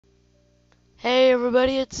Hey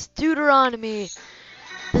everybody, it's Deuteronomy.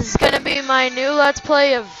 This is gonna be my new Let's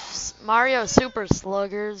Play of Mario Super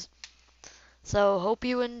Sluggers. So, hope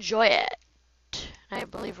you enjoy it. I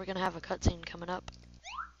believe we're gonna have a cutscene coming up.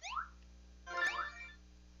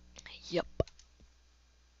 Yep.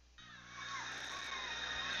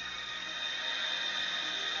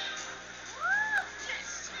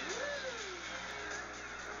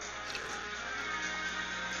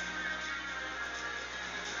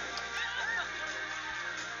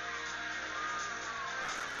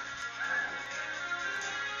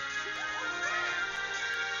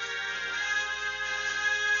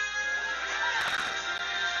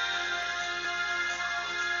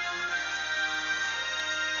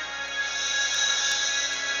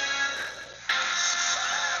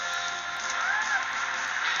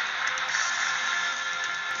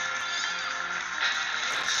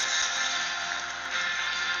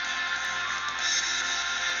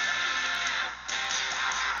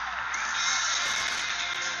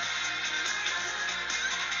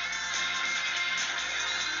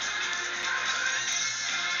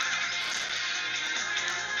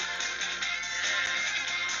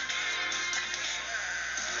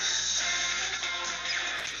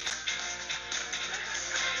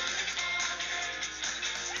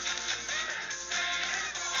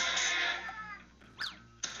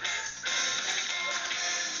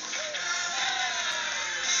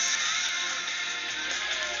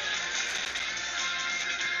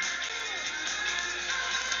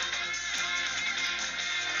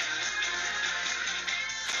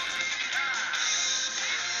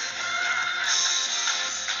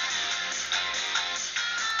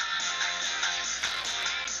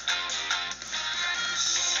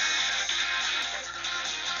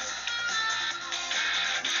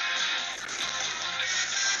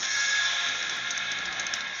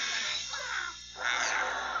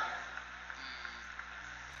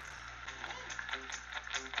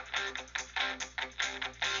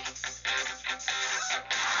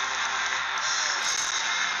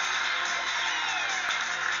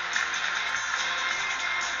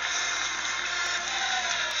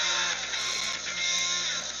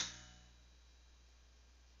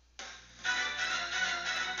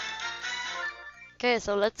 Okay,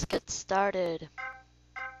 so let's get started.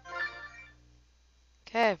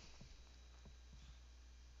 Okay.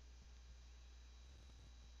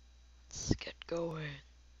 Let's get going.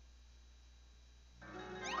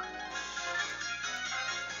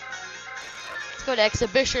 Let's go to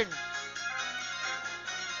exhibition.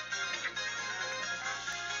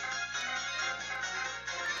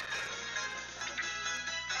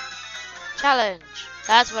 Challenge.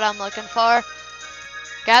 That's what I'm looking for.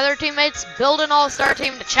 Gather teammates, build an all-star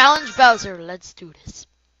team to challenge Bowser. Let's do this.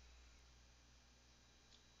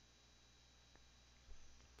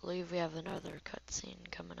 I believe we have another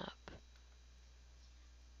cutscene coming up.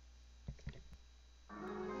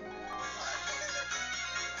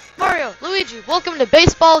 Mario, Luigi, welcome to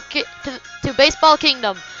Baseball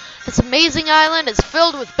Kingdom. This amazing island is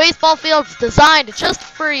filled with baseball fields designed just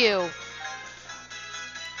for you.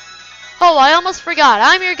 Oh, I almost forgot.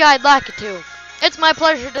 I'm your guide, Lakitu. It's my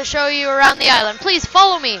pleasure to show you around the island. Please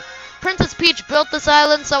follow me. Princess Peach built this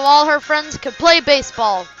island so all her friends could play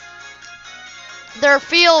baseball. There are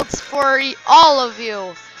fields for all of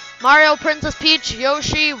you. Mario, Princess Peach,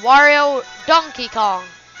 Yoshi, Wario, Donkey Kong.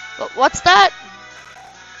 But what's that?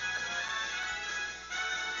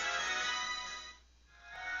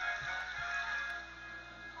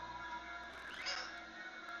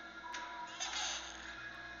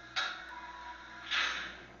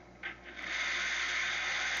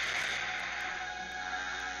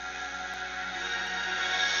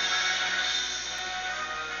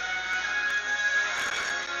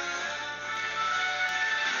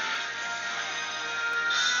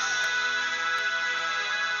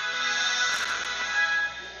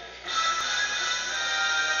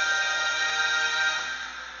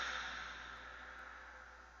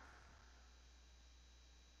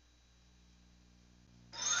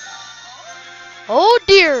 Oh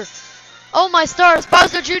dear! Oh my stars!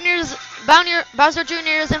 Bowser Jr. is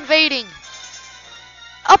invading.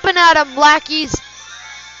 Up and at 'em, lackeys!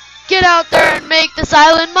 Get out there and make this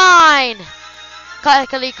island mine!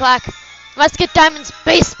 Clackety clack! Let's get diamonds,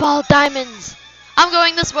 baseball diamonds! I'm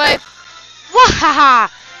going this way. Wahaha!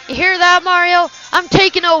 You hear that, Mario? I'm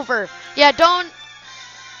taking over. Yeah, don't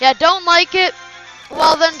like it?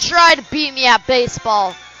 Well then, try to beat me at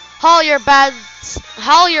baseball. Haul your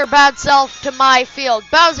bad self to my field,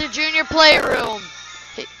 Bowser Jr. Playroom.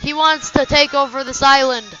 He wants to take over this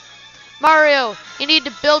island. Mario, you need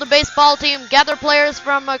to build a baseball team. Gather players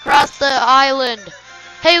from across the island.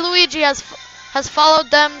 Hey, Luigi has has followed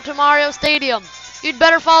them to Mario Stadium. You'd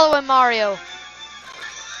better follow him, Mario.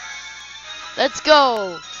 Let's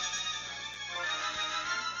go.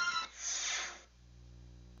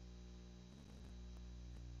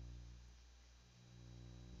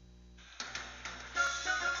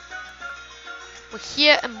 We're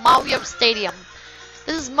here in Mario Stadium.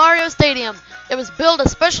 This is Mario Stadium. It was built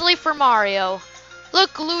especially for Mario.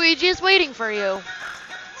 Look, Luigi is waiting for you.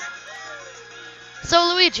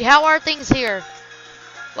 So, Luigi, how are things here?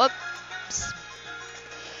 Whoops.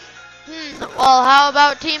 Well, how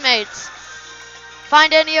about teammates?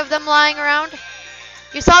 Find any of them lying around?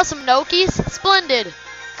 You saw some Nokis? Splendid.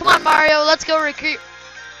 Come on, Mario, let's go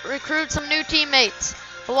recruit some new teammates.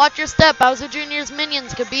 But watch your step. Bowser Jr.'s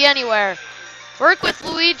minions could be anywhere. Work with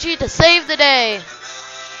Luigi to save the day.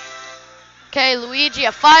 Okay, Luigi,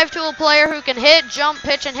 a 5-tool player who can hit, jump,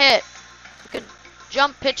 pitch, and hit. Who can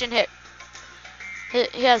jump, pitch, and hit.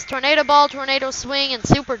 He has Tornado Ball, Tornado Swing, and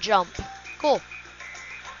Super Jump. Cool.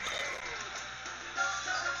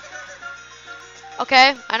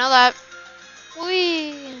 Okay, I know that.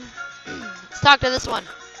 Whee! Let's talk to this one.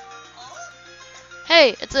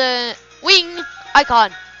 Hey, it's a wing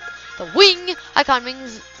icon. The wing icon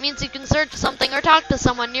means you can search something or talk to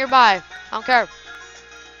someone nearby. I don't care.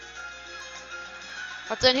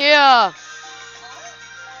 What's in here?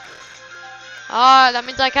 Ah, that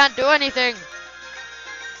means I can't do anything.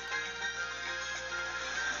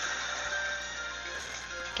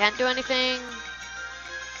 Can't do anything.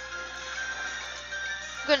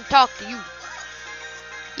 I'm gonna talk to you.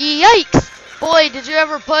 Yikes! Boy, did you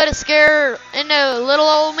ever put a scare into little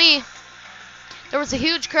old me? There was a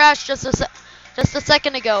huge crash just a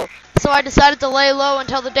second ago, so I decided to lay low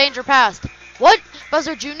until the danger passed. What?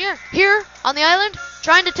 Bowser Jr. here on the island,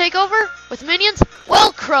 trying to take over with minions?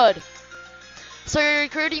 Well, crud. So you're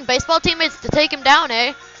recruiting baseball teammates to take him down,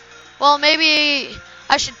 eh? Well, maybe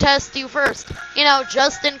I should test you first. You know,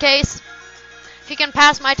 just in case. If you can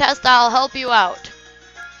pass my test, I'll help you out.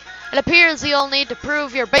 It appears you'll need to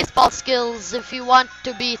prove your baseball skills if you want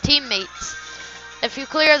to be teammates. If you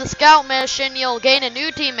clear the scout mission, you'll gain a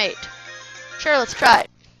new teammate. Sure, let's try it.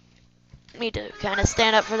 Need to kind of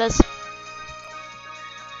stand up for this.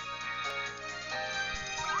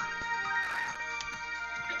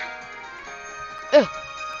 Ugh.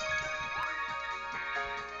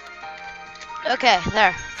 Okay,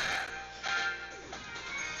 there.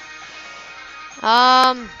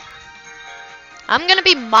 I'm gonna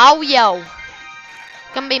be Mario.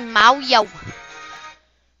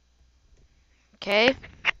 Okay.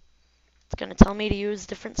 It's gonna tell me to use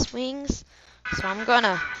different swings. So I'm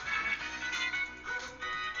gonna...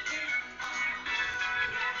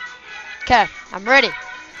 Okay, I'm ready.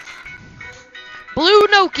 Blue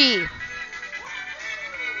Noki.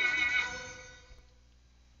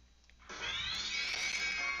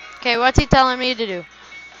 Okay, what's he telling me to do?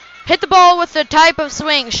 Hit the ball with the type of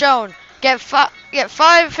swing shown. Get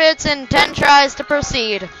 5 hits and 10 tries to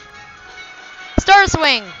proceed. Star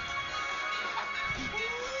swing.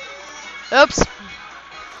 Oops.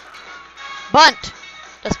 Bunt.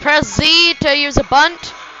 Just press Z to use a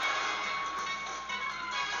bunt.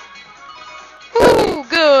 Ooh,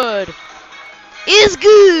 good. Is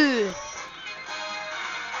good.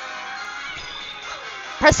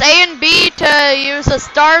 Press A and B to use a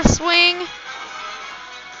star swing.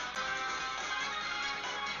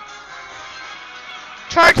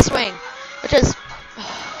 Charge swing, which is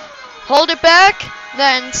hold it back,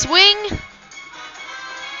 then swing.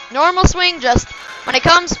 Normal swing, just when it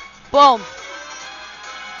comes, boom.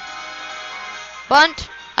 Bunt,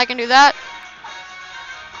 I can do that.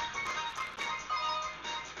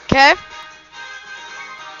 Okay.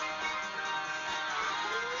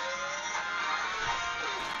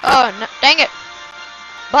 Oh, no, dang it.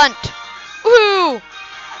 Bunt. Woohoo!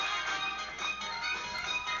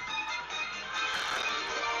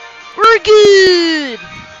 We're good.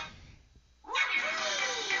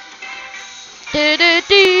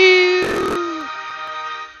 Do-do-do.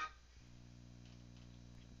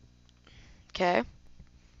 Okay.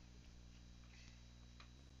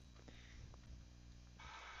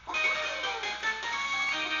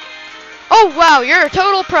 Oh wow, you're a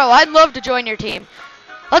total pro. I'd love to join your team.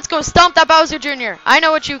 Let's go stomp that Bowser Jr. I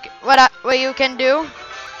know what you can do.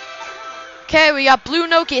 Okay, we got Blue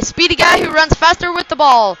Noki, a speedy guy who runs faster with the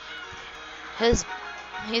ball. His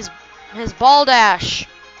ball dash.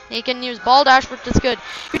 He can use ball dash, which is good.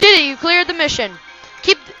 You did it. You cleared the mission.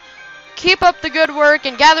 Keep up the good work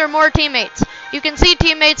and gather more teammates. You can see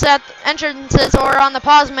teammates at entrances or on the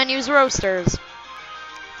pause menu's roasters.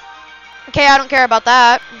 Okay, I don't care about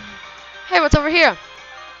that. Hey, what's over here?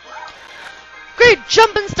 Great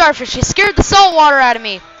jumping starfish. He scared the salt water out of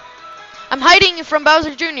me. I'm hiding from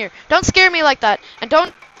Bowser Jr. Don't scare me like that. And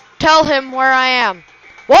don't tell him where I am.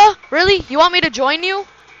 What? Really? You want me to join you?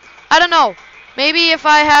 I don't know. Maybe if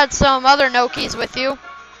I had some other Nokis with you.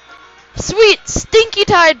 Sweet! Stinky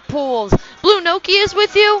Tide Pools! Blue Noki is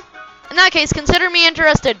with you? In that case, consider me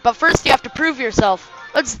interested. But first you have to prove yourself.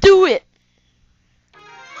 Let's do it!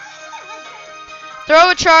 Throw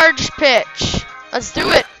a charged pitch. Let's do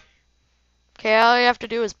it! Okay, all you have to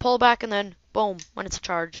do is pull back and then boom, when it's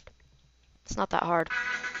charged. It's not that hard.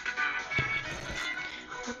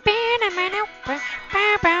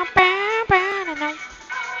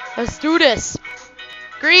 Let's do this.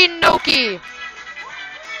 Green Noki.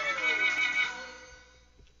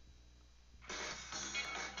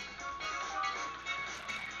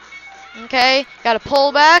 Okay, gotta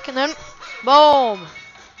pull back and then boom.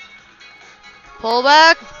 Pull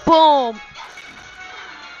back, boom.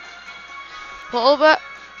 Pull back.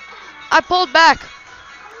 I pulled back.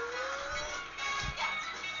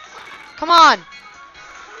 Come on.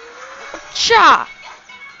 Cha.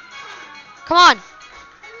 Come on.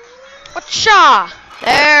 Cha.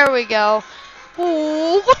 There we go.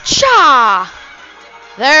 Ooh, cha.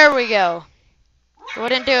 There we go. I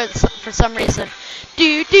wouldn't do it for some reason.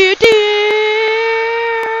 Do do do.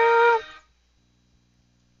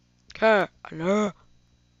 Okay. Hello.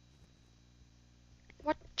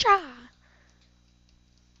 Cha.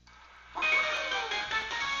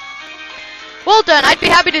 Well done. I'd be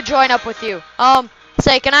happy to join up with you.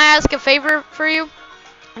 Say, can I ask a favor for you?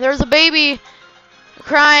 There's a baby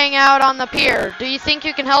crying out on the pier. Do you think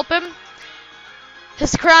you can help him?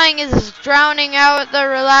 His crying is drowning out the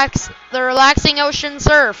relaxing ocean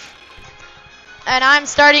surf. And I'm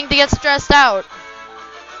starting to get stressed out.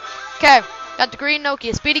 Okay, got the green Noki.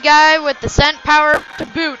 A speedy guy with the scent power to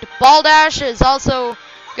boot. Baldash is also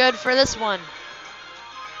good for this one.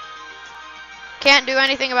 Can't do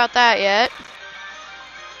anything about that yet.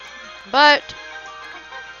 But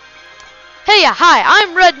hey, hi,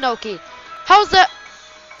 I'm Red Noki. How's that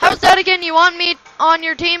again? You want me on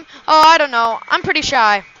your team? Oh, I don't know. I'm pretty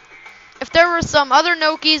shy. If there were some other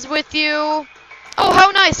Nokis with you... Oh,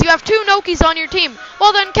 how nice. You have 2 Nokis on your team.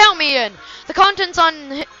 Well, then count me in. The contents on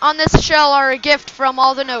this shell are a gift from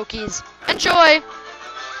all the Nokis. Enjoy.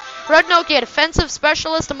 Red Noki, a defensive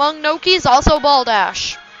specialist among Nokis, also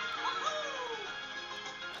Baldash.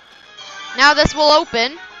 Now this will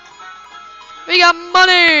open. We got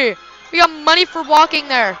money! We got money for walking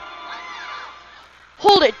there.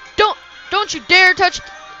 Hold it. Don't you dare touch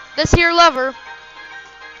this here lever.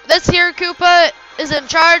 This here Koopa is in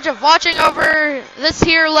charge of watching over this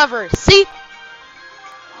here lever. See?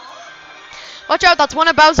 Watch out, that's one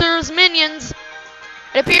of Bowser's minions.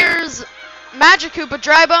 It appears Magic Koopa,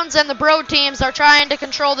 Dry Bones, and the Bro teams are trying to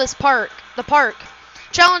control the park.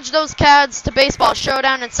 Challenge those cads to baseball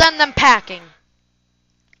showdown and send them packing.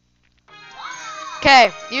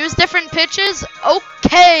 Okay, use different pitches.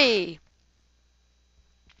 Okay.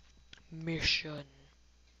 Mission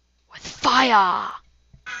with fire.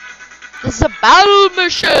 This is a battle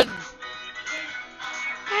mission.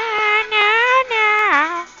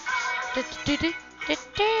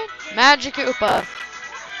 Magic Koopa.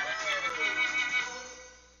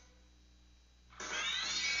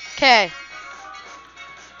 Okay.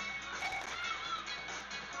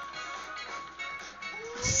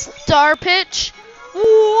 Star pitch.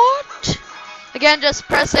 What? Again, just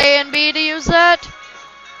press A and B to use that.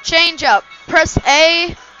 Change up. Press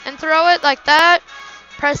A and throw it like that.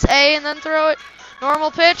 Press A and then throw it.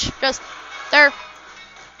 Normal pitch, just there.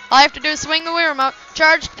 All I have to do is swing the Wii remote.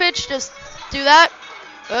 Charged pitch, just do that.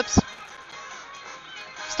 Oops.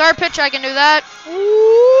 Star pitch, I can do that.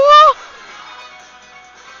 Ooh.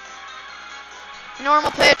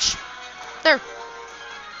 Normal pitch. There.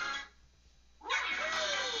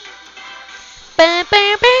 Bam,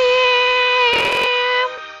 bam, bam.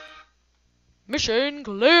 Mission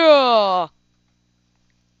clear.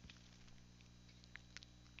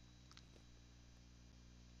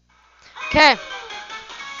 Okay.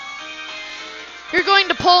 You're going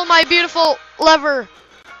to pull my beautiful lever.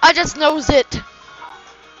 I just knows it.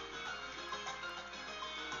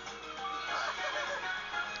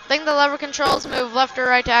 I think the lever controls move left or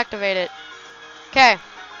right to activate it. Okay.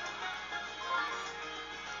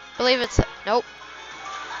 Believe it's... Nope.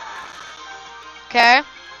 Okay.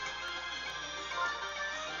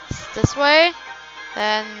 This way.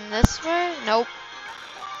 Then this way. Nope.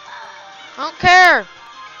 I don't care.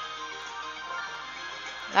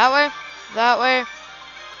 That way. That way.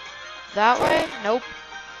 That way. Nope.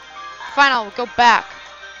 Fine, I'll go back.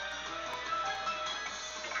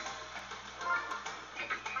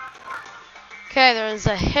 Okay, there's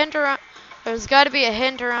a hint around. There's got to be a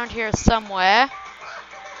hint around here somewhere.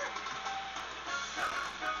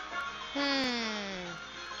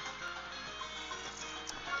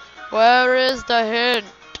 Where is the hint?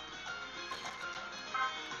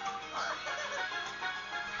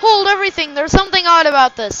 Hold everything. There's something odd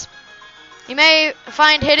about this. You may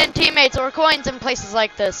find hidden teammates or coins in places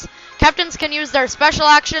like this. Captains can use their special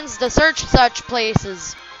actions to search such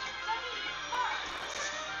places.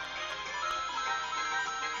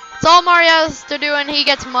 It's all Mario has to do and he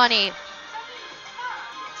gets money.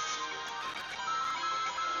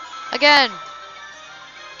 Again.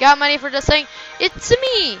 Got money for just saying, "It's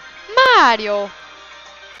me, Mario."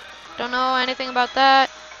 Don't know anything about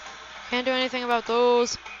that. Can't do anything about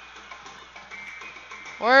those.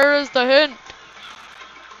 Where is the hint?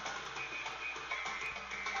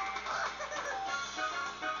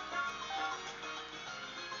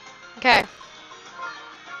 Okay.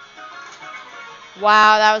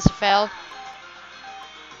 Wow, that was a fail.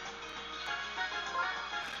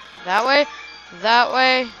 That way, that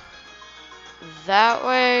way, that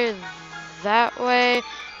way, that way,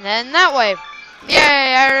 then that way.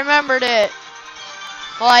 Yay, I remembered it.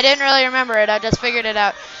 Well, I didn't really remember it, I just figured it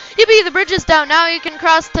out. Yippee, the bridge is down, now you can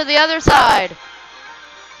cross to the other side.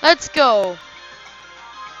 Let's go.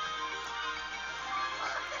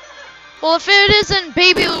 Well, if it isn't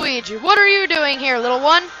Baby Luigi, what are you doing here, little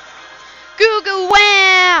one? Goo goo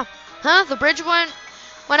wham! Huh? The bridge went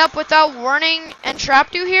up without warning and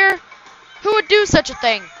trapped you here? Who would do such a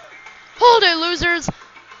thing? Hold it, losers!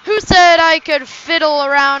 Who said I could fiddle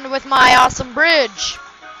around with my awesome bridge?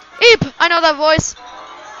 Eep! I know that voice.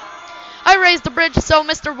 I raised the bridge so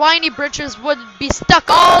Mr. Whiny Britches would be stuck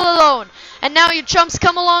all alone. And now you chumps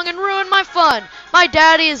come along and ruin my fun. My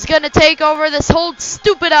daddy is gonna take over this whole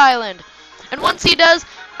stupid island. And once he does,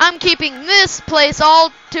 I'm keeping this place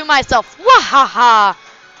all to myself. Wahaha!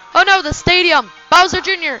 Oh no, the stadium. Bowser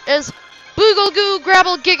Jr. is boogle goo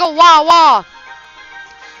grabble giggle wah wah.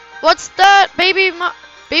 What's that? Baby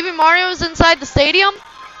Mario's inside the stadium?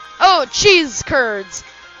 Oh, cheese curds.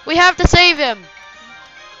 We have to save him.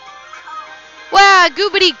 Wow,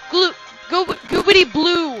 goobity glue, goobity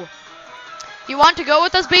blue. You want to go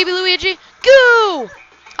with us, Baby Luigi? Goo!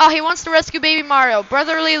 Oh, he wants to rescue Baby Mario.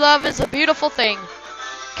 Brotherly love is a beautiful thing.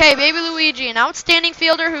 Okay, Baby Luigi, an outstanding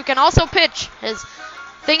fielder who can also pitch. His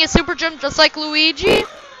thing is super jump just like Luigi.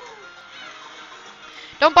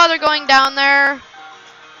 Don't bother going down there.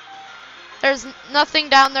 There's nothing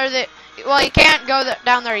down there that... Well, you can't go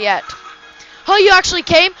down there yet. Oh, you actually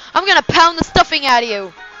came? I'm gonna pound the stuffing out of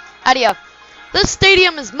you. This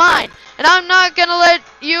stadium is mine, and I'm not gonna let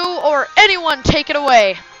you or anyone take it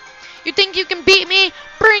away. You think you can beat me?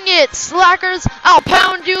 Bring it, slackers! I'll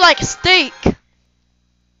pound you like a steak.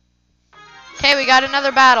 Okay, we got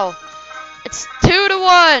another battle. It's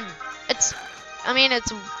 2-1. It's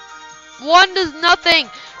 1-0.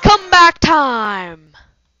 Comeback time.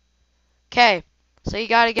 Okay, so you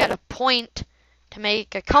gotta get a point to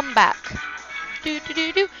make a comeback. You're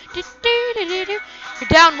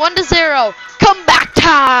down 1-0. Comeback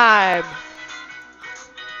time.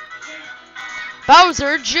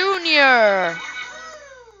 Bowser Jr.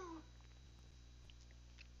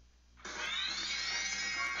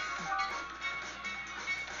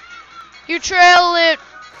 You trail it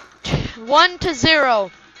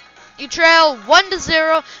 1-0. You trail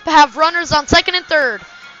 1-0, but have runners on second and third.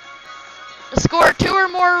 Score 2 or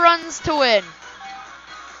more runs to win.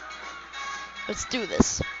 Let's do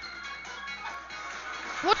this.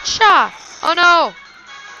 Whatcha? Oh no!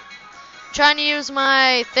 I'm trying to use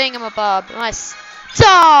my thingamabob, my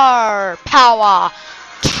star power.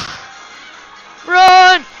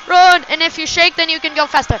 Run! Run! And if you shake, then you can go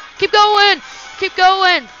faster. Keep going! Keep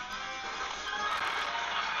going!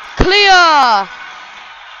 Clear!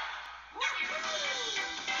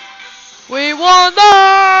 We won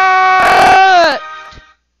that!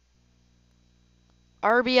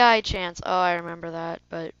 RBI chance. Oh, I remember that,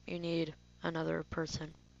 but you need another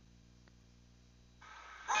person.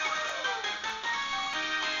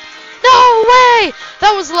 No way!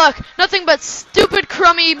 That was luck. Nothing but stupid,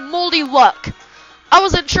 crummy, moldy luck. I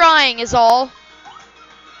wasn't trying, is all.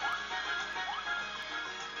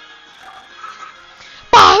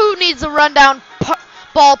 Bah, who needs a rundown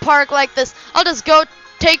ballpark like this? I'll just go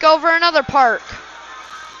take over another park.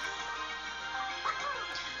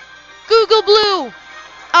 Google Blue!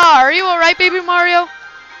 Ah, are you alright, Baby Mario?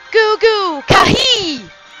 Goo goo! Kahee!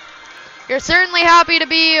 You're certainly happy to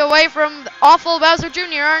be away from awful Bowser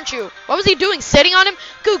Jr., aren't you? What was he doing? Sitting on him?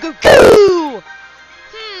 Goo goo goo!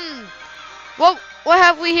 What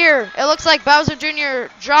have we here? It looks like Bowser Jr.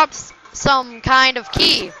 drops some kind of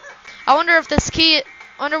key. I wonder if this key,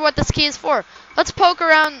 wonder what this key is for. Let's poke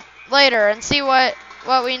around later and see what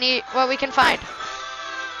we need, what we can find.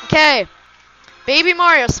 Okay. Baby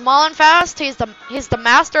Mario, small and fast. He's the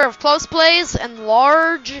master of close plays, and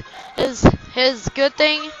large is his good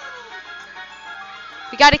thing.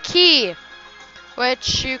 We got a key,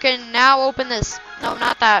 which you can now open this. No,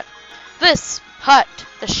 not that. This hut,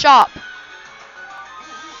 the shop.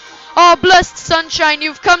 Oh, blessed sunshine,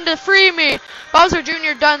 you've come to free me. Bowser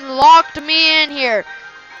Jr. done locked me in here.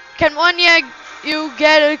 Can one you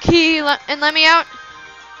get a key and let me out?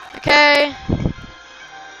 Okay.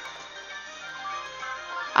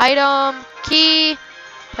 Item, key,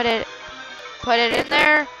 put it in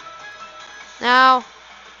there. Now,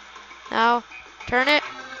 turn it.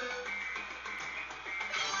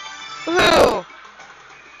 Woohoo!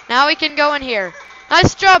 Now we can go in here.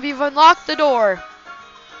 Nice job, you've unlocked the door.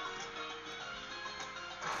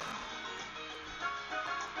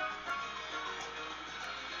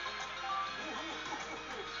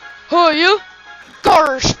 Who are you?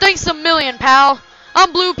 Gosh, thanks a million, pal.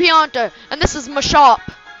 I'm Blue Pianta, and this is my shop.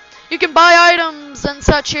 You can buy items and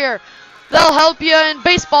such here. They'll help you in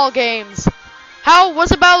baseball games. How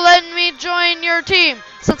was about letting me join your team,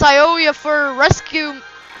 since I owe you for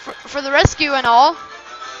the rescue and all?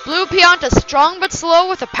 Blue Pianta, strong but slow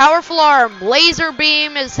with a powerful arm. Laser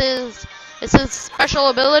beam is his special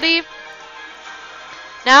ability.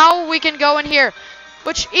 Now we can go in here.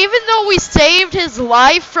 Which, even though we saved his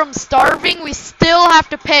life from starving, we still have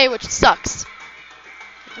to pay, which sucks.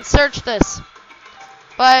 You can search this.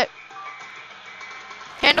 But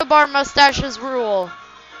handlebar mustaches rule.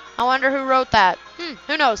 I wonder who wrote that.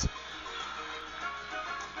 Who knows?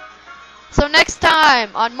 So next time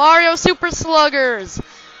on Mario Super Sluggers,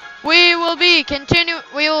 we will be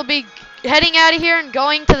heading out of here and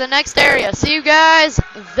going to the next area. See you guys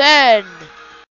then.